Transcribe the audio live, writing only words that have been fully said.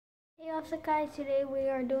Hey, what's up guys, today we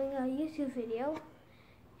are doing a YouTube video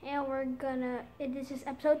and this is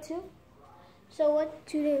episode 2. So what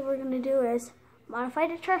today we're gonna do is modify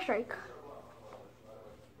the Trash Strike.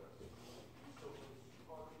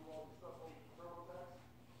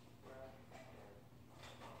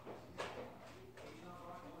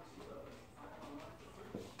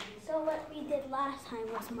 So what we did last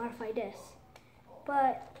time was modify this,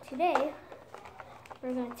 but today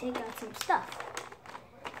we're gonna take out some stuff.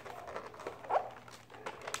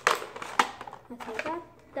 I'll take out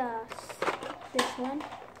this one.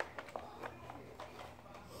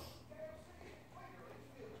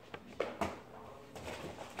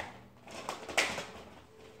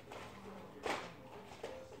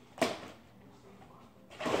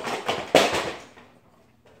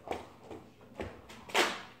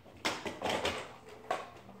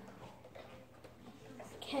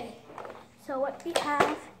 Okay, so what we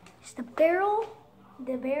have is the barrel,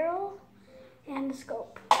 and the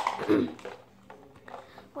scope.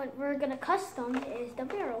 What we're gonna custom is the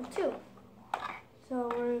barrel too. So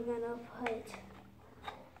we're gonna put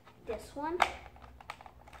this one.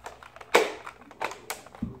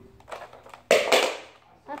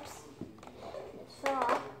 Oops, it fell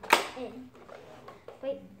off in.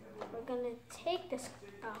 Wait, we're gonna take this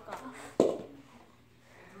back off.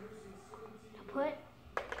 Put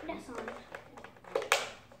this on.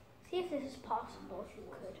 See if this is possible, if you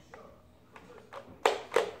could.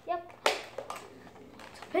 Yep.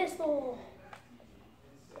 Pistol.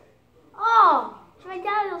 Oh, my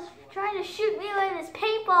dad was trying to shoot me with his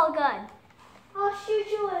paintball gun. I'll shoot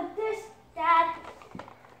you with this, Dad.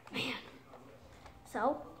 Man.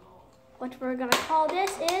 So, what we're gonna call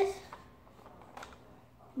this is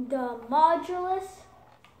the Modulus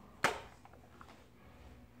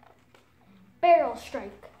Barrel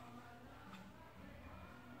Strike.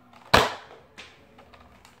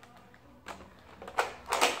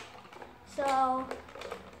 So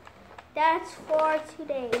that's for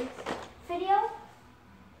today's video,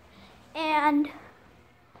 and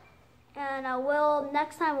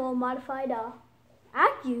next time we'll modify the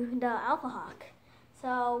Alpha Hawk.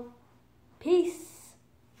 So peace.